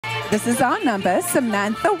This is our number,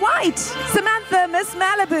 Samantha White. Samantha, Miss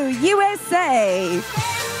Malibu, USA.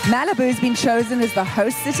 Malibu has been chosen as the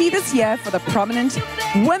host city this year for the prominent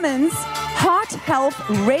Women's Heart Health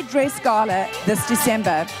Red Dress Gala this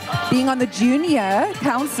December. Being on the Junior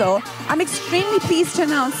Council, I'm extremely pleased to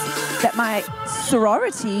announce that my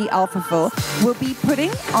sorority, Alpha Phil, will be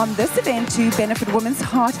putting on this event to benefit women's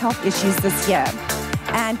heart health issues this year.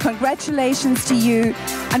 And congratulations to you.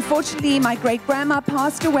 Unfortunately, my great-grandma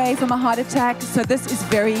passed away from a heart attack, so this is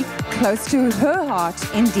very close to her heart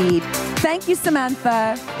indeed. Thank you,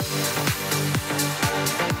 Samantha.